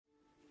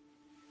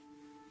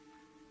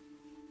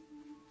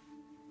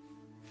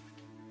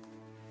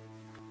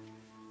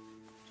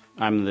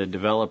I'm the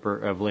developer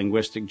of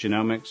Linguistic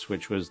Genomics,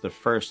 which was the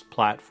first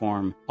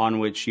platform on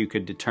which you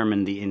could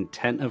determine the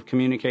intent of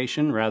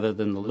communication rather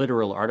than the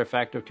literal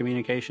artifact of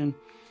communication.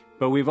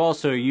 But we've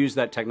also used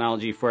that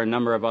technology for a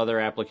number of other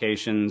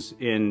applications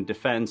in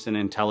defense and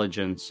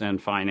intelligence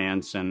and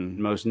finance, and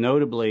most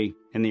notably,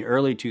 in the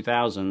early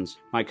 2000s,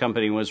 my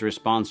company was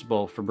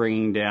responsible for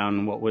bringing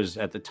down what was,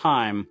 at the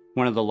time,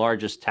 one of the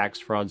largest tax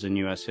frauds in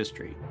U.S.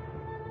 history.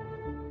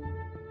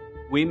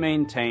 We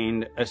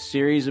maintained a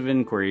series of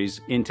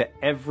inquiries into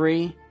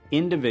every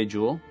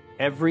individual,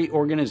 every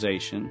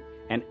organization,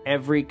 and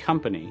every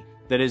company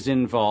that is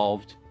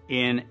involved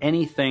in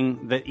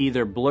anything that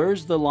either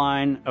blurs the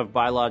line of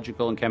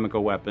biological and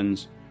chemical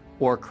weapons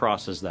or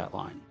crosses that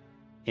line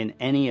in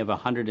any of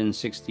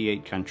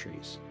 168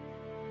 countries.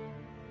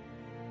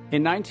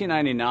 In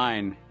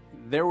 1999,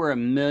 there were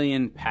 1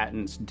 million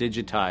patents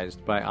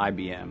digitized by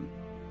IBM.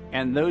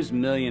 And those 1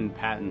 million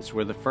patents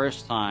were the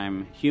first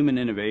time human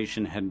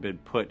innovation had been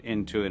put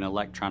into an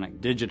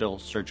electronic digital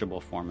searchable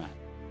format.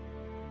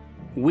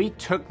 We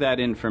took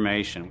that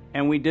information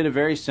and we did a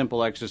very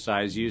simple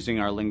exercise using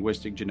our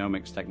linguistic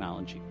genomics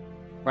technology,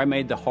 where I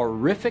made the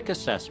horrific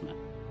assessment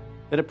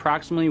that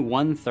approximately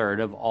 1/3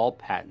 of all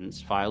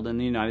patents filed in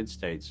the United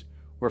States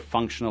were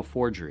functional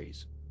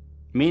forgeries,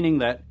 meaning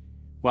that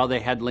while they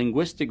had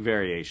linguistic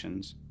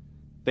variations,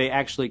 they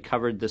actually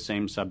covered the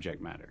same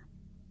subject matter.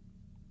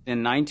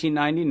 In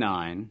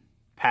 1999,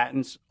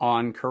 patents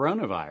on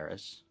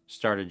coronavirus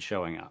started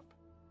showing up,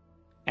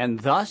 and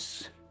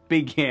thus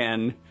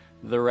began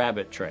the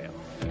rabbit trail.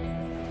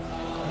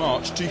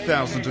 March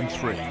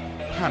 2003,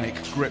 panic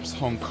grips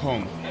Hong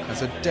Kong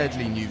as a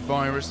deadly new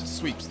virus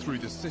sweeps through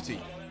the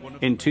city.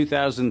 In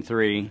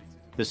 2003,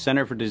 the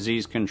Center for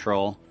Disease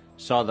Control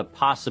saw the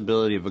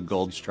possibility of a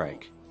gold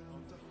strike,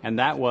 and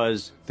that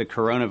was the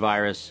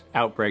coronavirus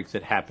outbreak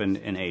that happened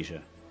in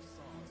Asia.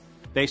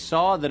 They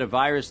saw that a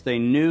virus they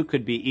knew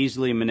could be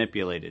easily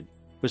manipulated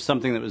was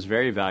something that was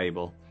very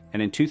valuable,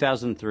 and in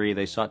 2003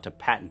 they sought to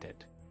patent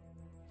it.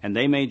 And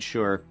they made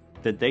sure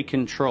that they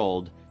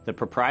controlled the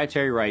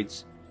proprietary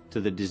rights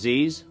to the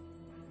disease,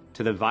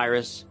 to the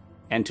virus,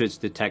 and to its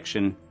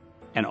detection,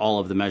 and all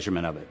of the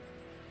measurement of it.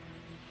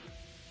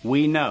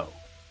 We know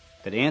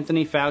that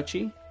Anthony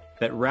Fauci,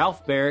 that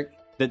Ralph Baric,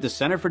 that the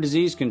Center for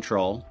Disease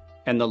Control,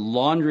 and the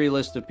laundry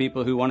list of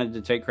people who wanted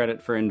to take credit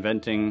for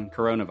inventing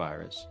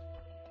coronavirus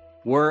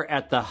were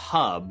at the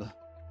hub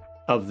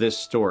of this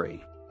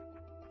story.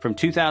 From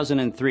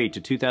 2003 to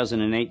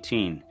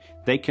 2018,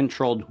 they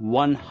controlled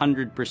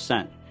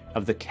 100%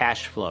 of the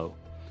cash flow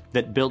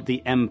that built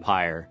the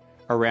empire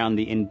around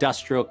the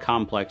industrial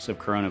complex of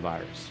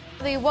coronavirus.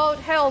 The World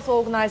Health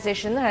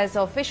Organization has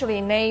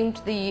officially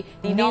named the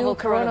novel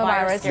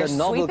coronavirus the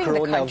novel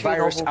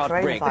coronavirus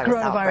outbreak. The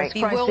coronavirus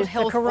The World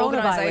Health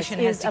Organization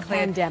has is a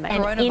pandemic.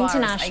 An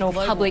international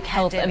public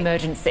health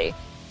emergency.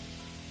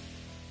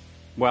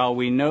 While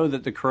we know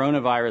that the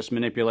coronavirus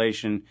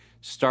manipulation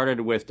started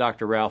with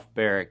Dr. Ralph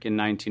Baric in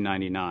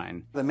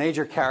 1999. The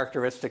major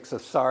characteristics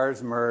of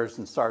SARS, MERS,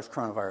 and SARS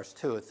coronavirus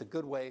 2. It's a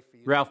good way for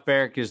you. Ralph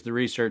Baric is the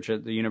researcher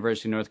at the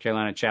University of North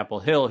Carolina,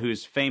 Chapel Hill,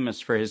 who's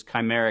famous for his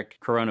chimeric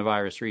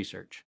coronavirus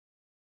research.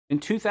 In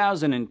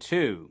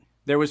 2002,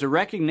 there was a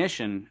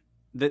recognition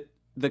that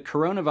the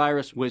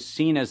coronavirus was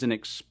seen as an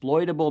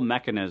exploitable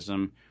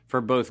mechanism for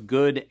both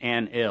good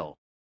and ill.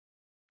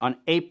 On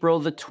April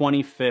the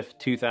 25th,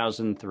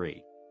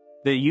 2003,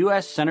 the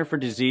U.S. Center for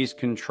Disease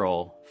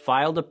Control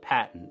filed a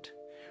patent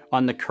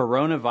on the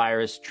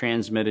coronavirus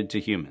transmitted to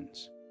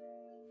humans.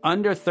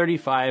 Under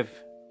 35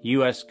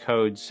 U.S.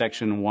 Code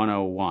Section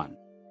 101,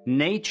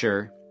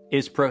 nature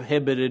is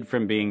prohibited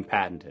from being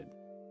patented.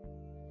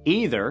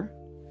 Either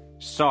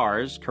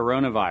SARS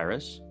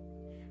coronavirus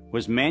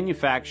was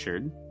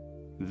manufactured,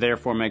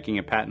 therefore making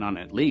a patent on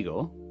it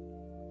legal,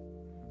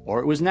 or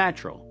it was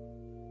natural,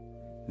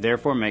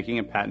 therefore making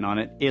a patent on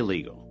it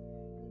illegal.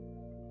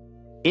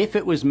 If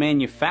it was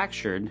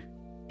manufactured,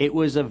 it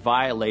was a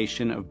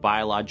violation of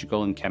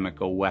biological and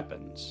chemical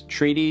weapons,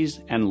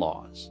 treaties, and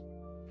laws.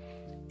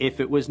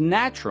 If it was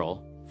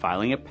natural,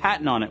 filing a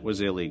patent on it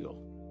was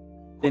illegal.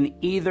 In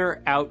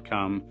either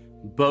outcome,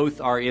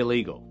 both are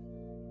illegal.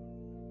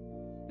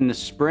 In the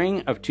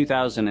spring of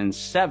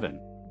 2007,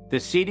 the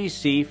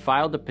CDC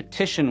filed a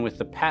petition with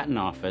the Patent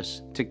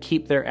Office to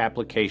keep their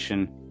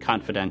application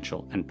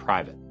confidential and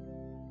private.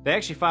 They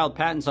actually filed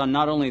patents on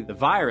not only the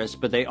virus,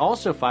 but they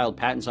also filed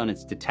patents on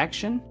its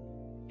detection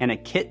and a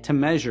kit to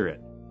measure it.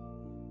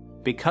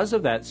 Because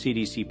of that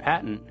CDC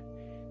patent,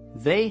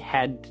 they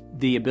had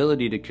the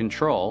ability to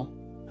control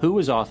who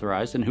was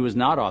authorized and who was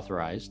not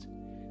authorized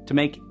to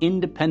make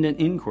independent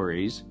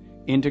inquiries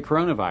into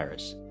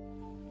coronavirus.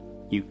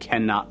 You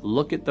cannot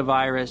look at the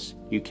virus,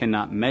 you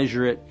cannot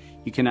measure it,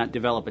 you cannot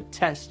develop a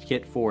test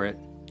kit for it.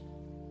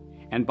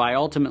 And by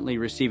ultimately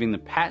receiving the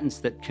patents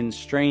that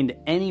constrained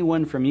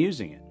anyone from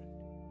using it,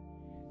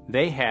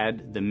 they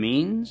had the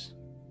means,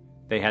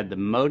 they had the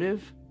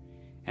motive,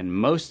 and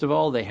most of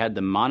all, they had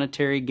the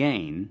monetary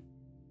gain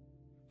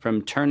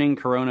from turning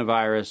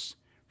coronavirus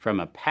from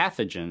a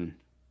pathogen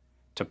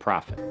to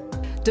profit.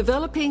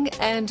 Developing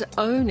and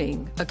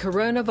owning a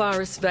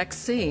coronavirus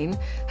vaccine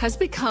has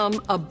become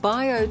a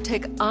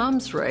biotech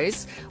arms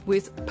race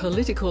with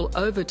political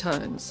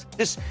overtones.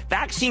 This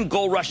vaccine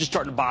gold rush is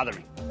starting to bother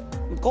me.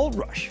 Gold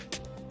rush.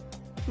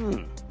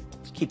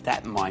 Let's keep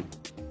that in mind.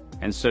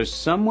 And so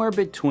somewhere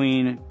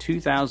between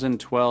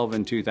 2012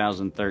 and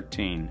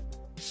 2013,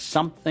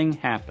 something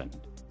happened.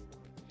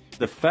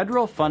 The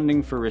federal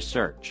funding for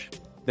research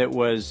that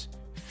was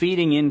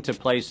feeding into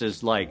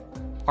places like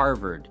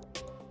Harvard,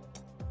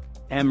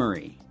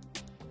 Emory,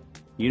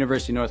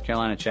 University of North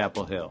Carolina,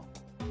 Chapel Hill,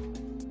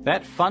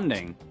 that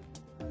funding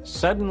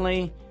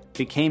suddenly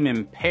became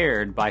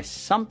impaired by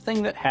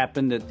something that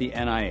happened at the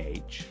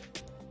NIH,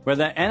 where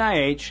the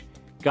NIH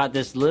got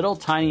this little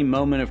tiny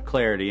moment of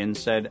clarity and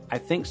said, I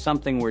think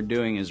something we're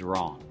doing is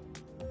wrong.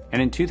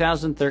 And in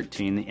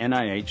 2013, the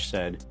NIH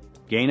said,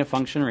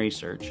 gain-of-function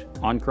research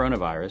on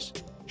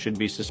coronavirus should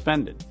be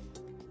suspended.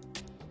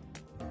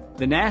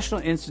 The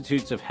National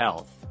Institutes of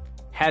Health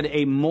had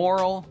a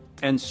moral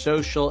and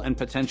social and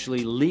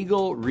potentially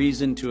legal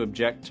reason to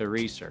object to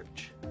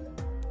research.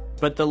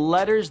 But the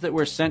letters that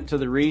were sent to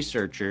the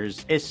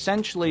researchers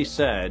essentially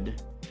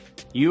said,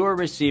 you are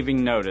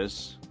receiving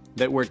notice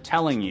that we're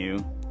telling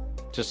you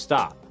to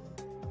stop.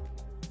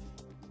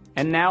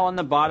 And now on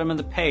the bottom of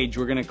the page,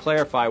 we're going to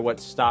clarify what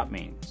stop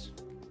means.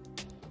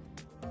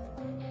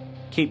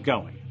 Keep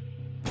going.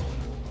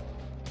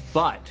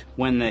 But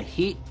when the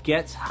heat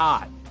gets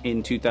hot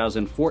in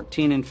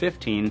 2014 and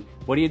 15,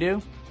 what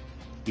do?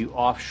 You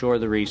offshore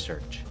the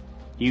research.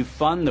 You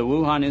fund the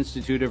Wuhan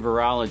Institute of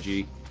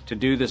Virology to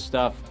do the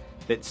stuff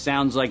that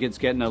sounds like it's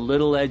getting a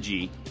little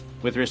edgy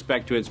with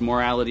respect to its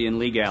morality and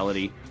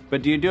legality.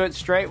 But do you do it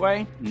straight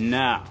way?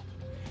 No.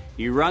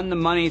 You run the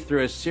money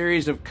through a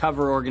series of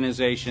cover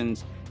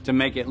organizations to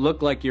make it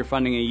look like you're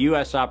funding a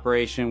U.S.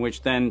 operation,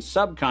 which then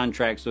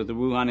subcontracts with the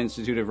Wuhan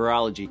Institute of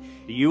Virology.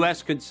 The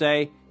U.S. could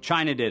say,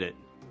 China did it.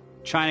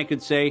 China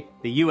could say,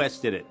 the U.S.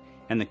 did it.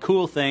 And the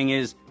cool thing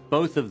is,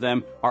 both of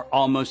them are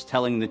almost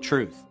telling the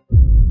truth.